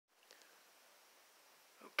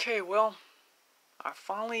Okay, well, I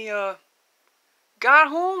finally got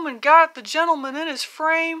home and got the gentleman in his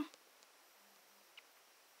frame.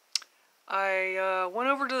 I went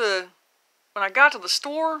over to when I got to the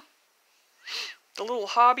store, the little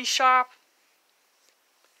hobby shop.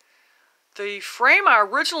 The frame I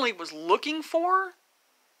originally was looking for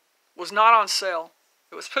was not on sale.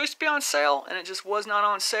 It was supposed to be on sale, and it just was not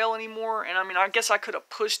on sale anymore. And I mean, I guess I could have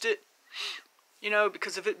pushed it, you know,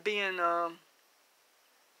 because of it being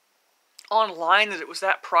online that it was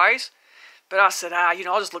that price. But I said, you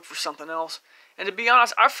know, I'll just look for something else. And to be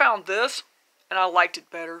honest, I found this, and I liked it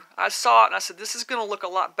better. I saw it, and I said, this is going to look a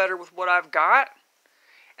lot better with what I've got.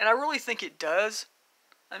 And I really think it does.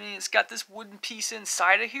 I mean, it's got this wooden piece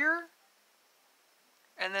inside of here.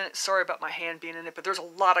 And then, sorry about my hand being in it, but there's a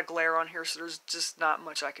lot of glare on here, so there's just not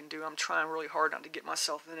much I can do. I'm trying really hard not to get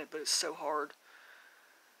myself in it, but it's so hard.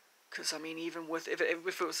 Because, I mean, even with, if it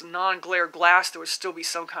was non-glare glass, there would still be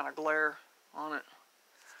some kind of glare on it.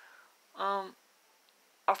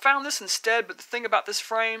 I found this instead, but the thing about this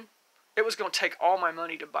frame, it was going to take all my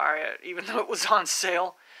money to buy it, even though it was on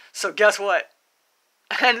sale. So guess what?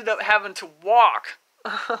 I ended up having to walk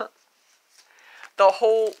the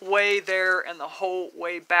whole way there and the whole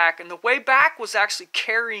way back. And the way back was actually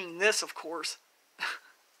carrying this, of course.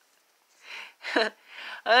 I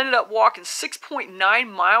ended up walking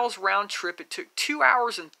 6.9 miles round trip. It took 2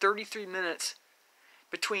 hours and 33 minutes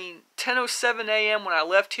between 10:07 a.m. when I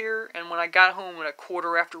left here and when I got home at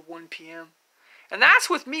 1:15 p.m. And that's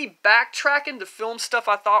with me backtracking to film stuff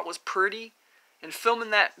I thought was pretty and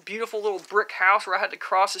filming that beautiful little brick house where I had to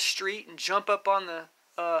cross the street and jump up on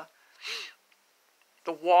the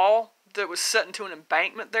wall that was set into an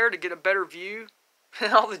embankment there to get a better view,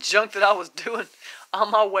 and all the junk that I was doing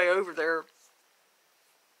on my way over there.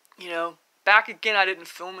 You know, back again, I didn't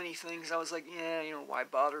film anything because I was like, yeah, you know, why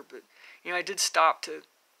bother? But, you know, I did stop to,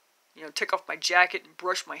 you know, take off my jacket and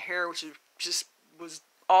brush my hair, which just was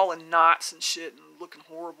all in knots and shit and looking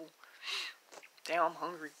horrible. Damn, I'm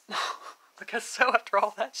hungry. I guess so after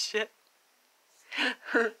all that shit.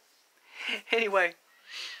 Anyway,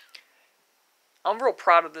 I'm real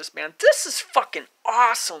proud of this, man. This is fucking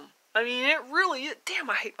awesome. I mean, it really is.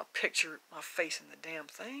 Damn, I hate my picture, my face in the damn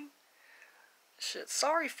thing. Shit,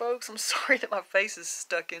 sorry folks, I'm sorry that my face is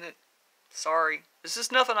stuck in it. Sorry. There's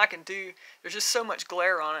just nothing I can do. There's just so much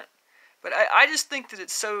glare on it. But I just think that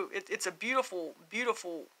it's so, it's a beautiful,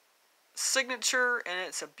 beautiful signature, and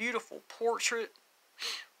it's a beautiful portrait.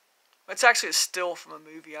 It's actually a still from a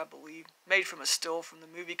movie, I believe. Made from a still from the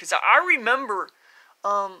movie. Because I remember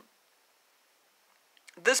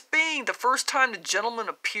this being the first time the gentleman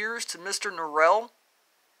appears to Mr. Norrell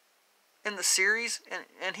in the series.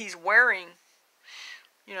 And he's wearing,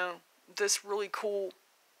 you know, this really cool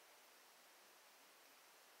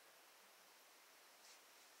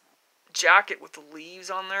jacket with the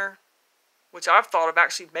leaves on there, which I've thought of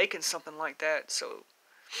actually making something like that. So,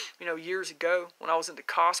 you know, years ago when I was into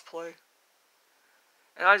cosplay,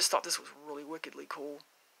 and I just thought this was really wickedly cool,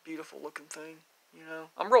 beautiful looking thing. You know,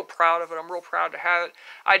 I'm real proud of it. I'm real proud to have it.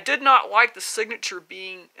 I did not like the signature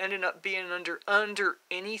ending up being under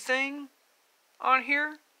anything on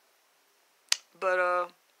here, but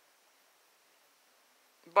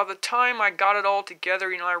by the time I got it all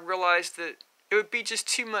together, you know, I realized that it would be just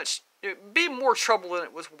too much. It would be more trouble than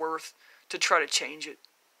it was worth to try to change it,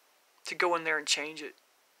 to go in there and change it,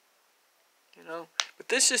 you know. But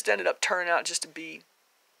this just ended up turning out just to be,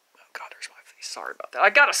 oh God, there's my face. Sorry about that. I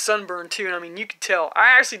got a sunburn too, and I mean, you can tell.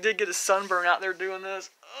 I actually did get a sunburn out there doing this.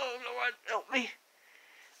 Oh, Lord, help me.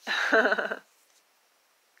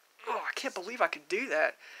 Oh, I can't believe I could do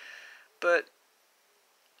that. But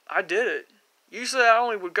I did it. Usually I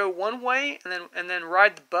only would go one way and then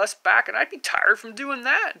ride the bus back, and I'd be tired from doing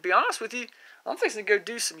that. To be honest with you, I'm fixing to go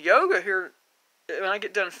do some yoga here when I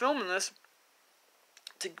get done filming this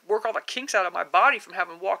to work all the kinks out of my body from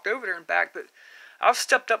having walked over there and back. But I've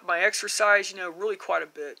stepped up my exercise, you know, really quite a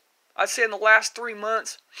bit. I'd say in the last 3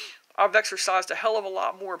 months, I've exercised a hell of a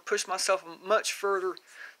lot more and pushed myself much further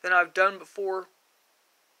than I've done before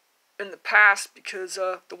in the past, because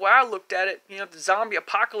the way I looked at it, you know, if the zombie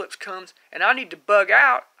apocalypse comes and I need to bug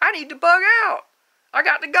out, I need to bug out. I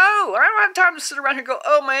got to go. I don't have time to sit around here and go,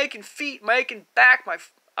 oh, my aching feet, my aching back,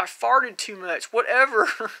 I farted too much, whatever.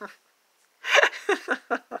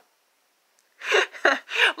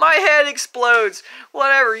 My head explodes,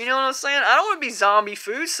 whatever, you know what I'm saying? I don't want to be zombie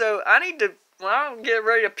food, so I need to, when I get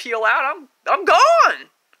ready to peel out, I'm gone.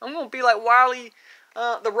 I'm going to be like Wiley,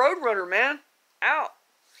 the Roadrunner, man. Out.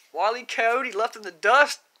 Wile E. Coyote left in the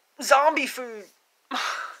dust. Zombie food.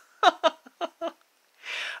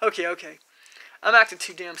 Okay. I'm acting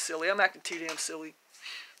too damn silly.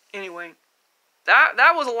 Anyway,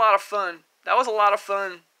 that was a lot of fun. That was a lot of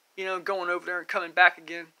fun, you know, going over there and coming back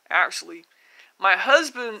again, actually. My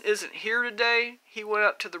husband isn't here today. He went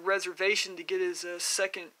up to the reservation to get his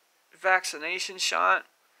second vaccination shot.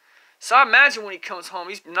 So I imagine when he comes home,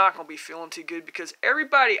 he's not going to be feeling too good, because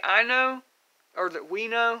everybody I know, or that we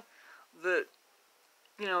know, that,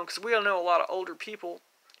 you know, because we all know a lot of older people,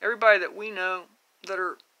 everybody that we know that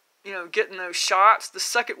are, you know, getting those shots, the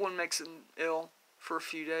second one makes them ill for a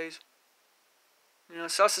few days. You know,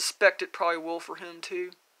 so I suspect it probably will for him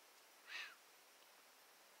too.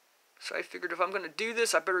 So I figured if I'm going to do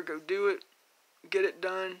this, I better go do it, get it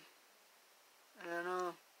done.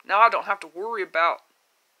 And now I don't have to worry about,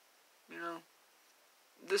 you know,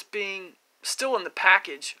 this being still in the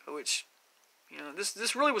package, which, you know,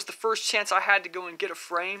 this really was the first chance I had to go and get a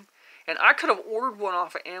frame. And I could have ordered one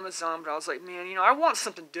off of Amazon, but I was like, man, you know, I want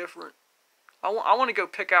something different. I want to go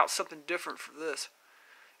pick out something different for this.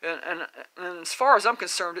 And as far as I'm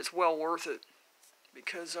concerned, it's well worth it,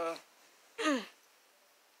 because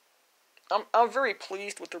I'm very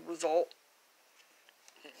pleased with the result.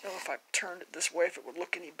 I don't know if I turned it this way, if it would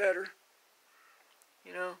look any better.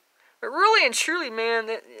 You know, but really and truly, man,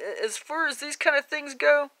 as far as these kind of things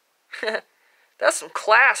go, that's some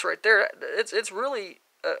class right there. It's really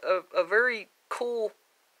a very cool,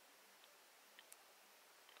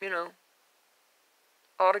 you know,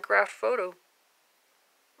 autographed photo.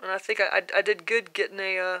 And I think I did good getting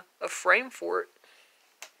a frame for it.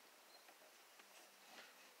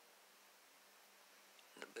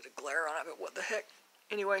 A bit of glare on it, but what the heck.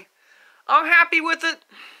 Anyway, I'm happy with it.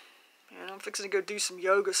 And I'm fixing to go do some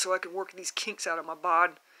yoga so I can work these kinks out of my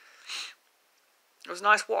bod. It was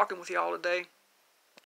nice walking with y'all today.